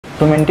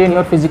To maintain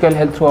your physical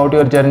health throughout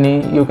your journey,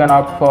 you can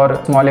opt for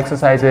small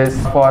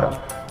exercises for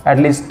at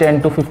least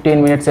 10 to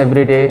 15 minutes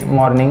every day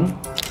morning.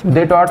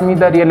 They taught me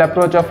the real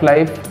approach of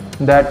life,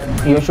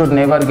 that you should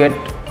never get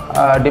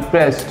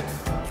depressed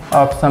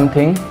of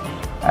something,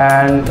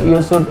 and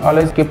you should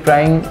always keep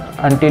trying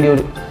until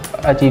you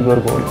achieve your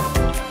goal.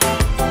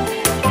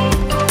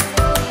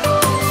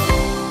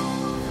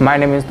 My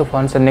name is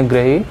Tufan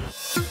Sannigrahi.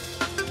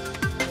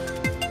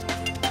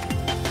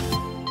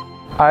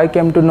 I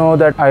came to know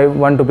that I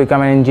want to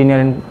become an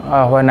engineer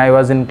when I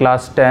was in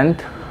class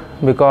 10th,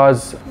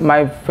 because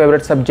my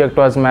favorite subject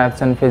was maths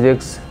and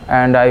physics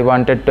and I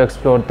wanted to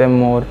explore them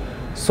more,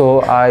 so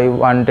I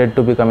wanted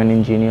to become an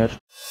engineer.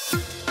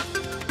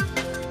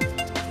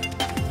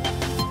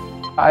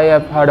 I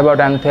have heard about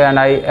ANTHE and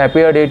I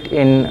appeared it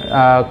in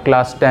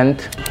class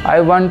 10th.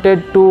 I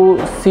wanted to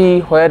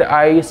see where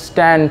I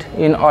stand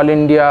in all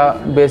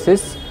India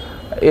basis,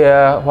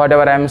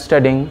 whatever I am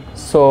studying.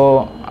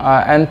 So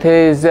ANTHE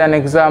is an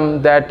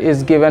exam that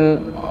is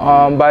given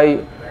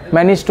by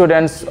many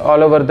students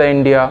all over the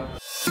India.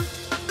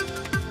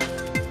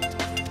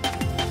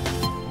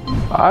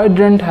 I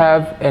didn't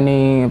have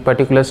any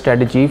particular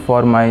strategy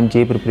for my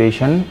JEE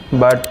preparation,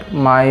 but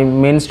my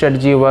main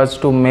strategy was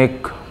to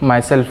make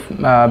myself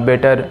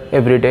better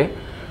every day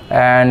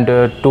and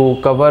to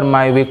cover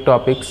my weak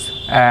topics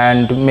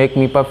and make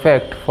me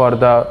perfect for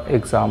the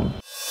exam.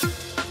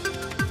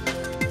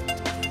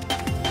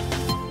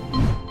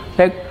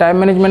 Like, time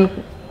management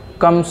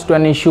comes to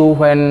an issue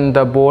when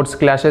the boards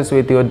clashes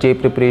with your JEE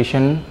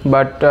preparation,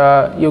 but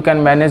you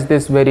can manage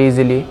this very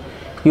easily.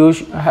 You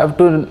have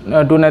to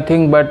do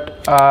nothing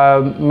but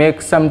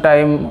make some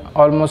time,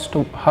 almost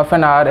half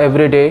an hour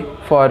every day,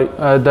 for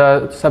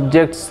the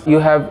subjects you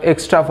have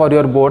extra for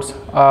your boards.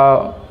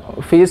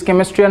 Physics,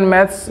 chemistry and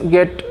maths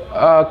get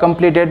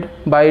completed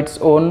by its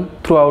own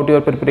throughout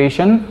your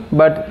preparation,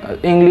 but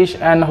English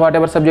and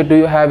whatever subject do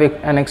you have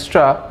an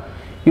extra,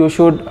 you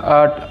should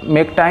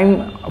make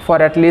time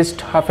for at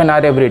least half an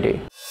hour every day.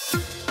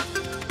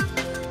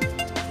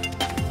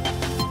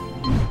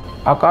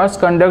 Aakash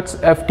conducts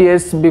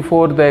FTS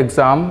before the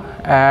exam,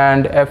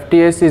 and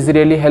FTS is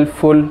really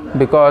helpful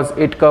because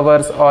it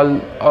covers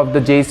all of the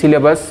JEE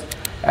syllabus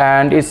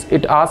and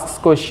it asks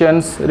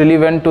questions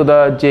relevant to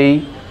the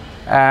JEE,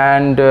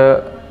 and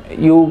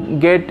you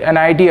get an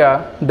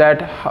idea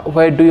that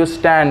where do you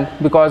stand,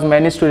 because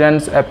many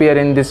students appear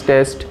in this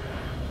test.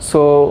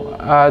 So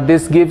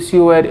this gives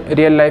you a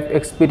real life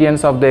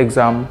experience of the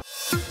exam.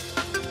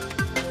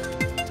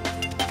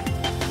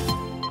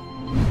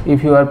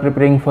 If you are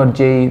preparing for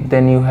JEE,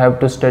 then you have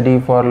to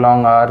study for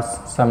long hours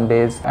some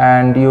days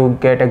and you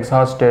get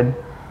exhausted,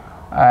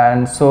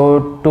 and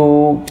so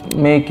to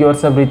make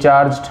yourself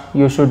recharged,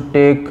 you should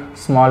take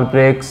small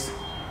breaks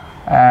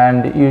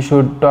and you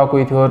should talk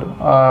with your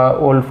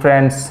old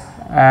friends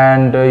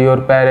and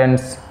your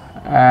parents.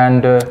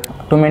 And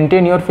to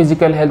maintain your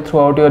physical health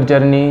throughout your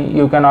journey,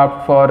 you can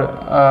opt for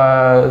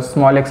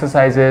small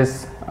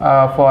exercises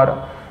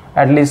for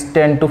at least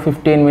 10 to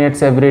 15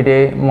 minutes every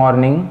day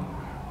morning,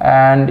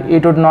 and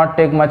it would not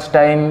take much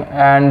time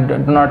and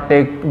do not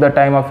take the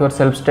time of your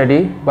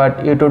self-study, but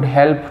it would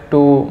help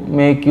to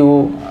make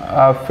you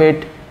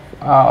fit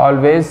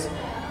always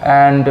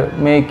and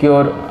make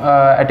your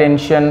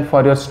attention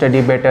for your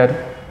study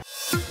better.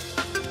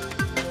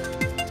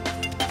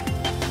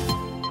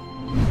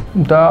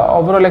 The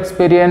overall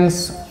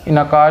experience in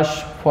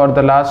Aakash for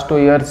the last 2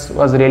 years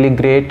was really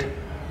great,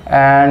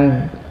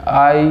 and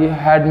I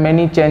had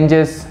many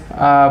changes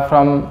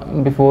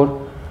from before,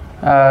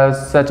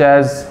 such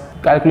as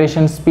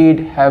calculation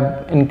speed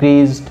have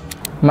increased.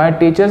 My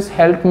teachers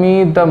helped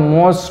me the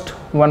most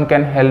one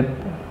can help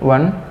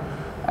one,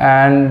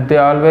 and they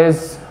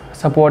always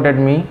supported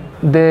me.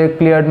 They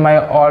cleared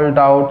my all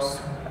doubts,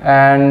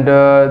 and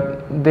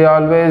they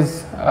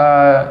always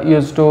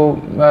used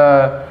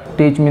to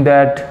teach me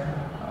that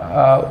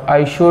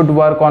I should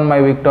work on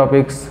my weak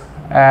topics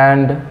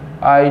and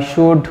I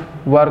should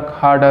work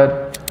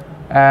harder,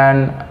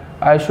 and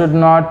I should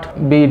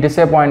not be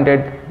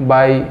disappointed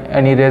by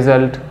any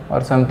result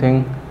or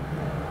something.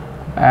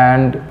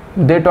 And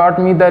they taught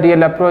me the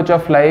real approach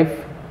of life,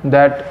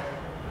 that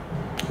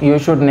you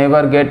should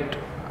never get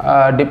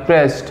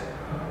depressed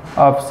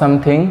of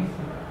something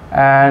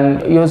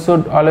and you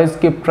should always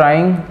keep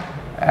trying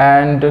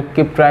and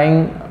keep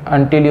trying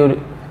until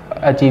you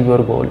achieve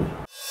your goal.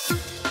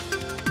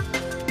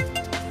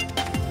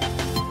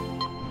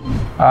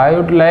 I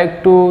would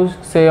like to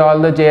say all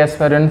the JEE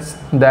aspirants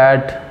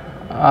that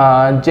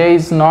JEE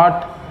is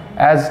not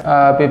as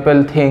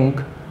people think,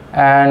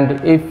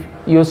 and if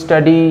you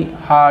study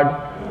hard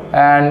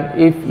and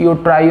if you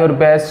try your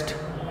best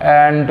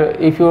and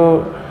if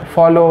you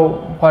follow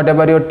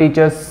whatever your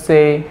teachers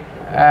say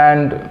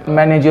and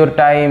manage your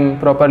time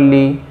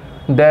properly,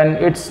 then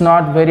it's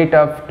not very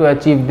tough to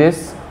achieve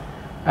this.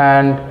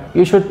 And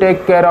you should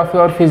take care of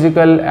your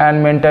physical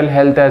and mental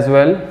health as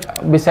well.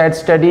 Besides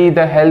study,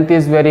 the health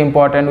is very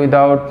important.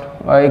 Without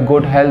a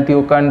good health,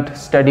 you can't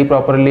study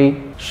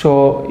properly.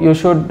 So you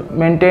should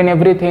maintain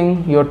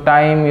everything, your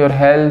time, your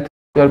health.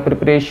 your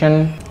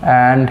preparation,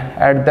 and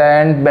at the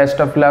end, best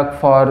of luck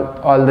for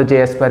all the JEE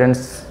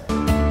aspirants.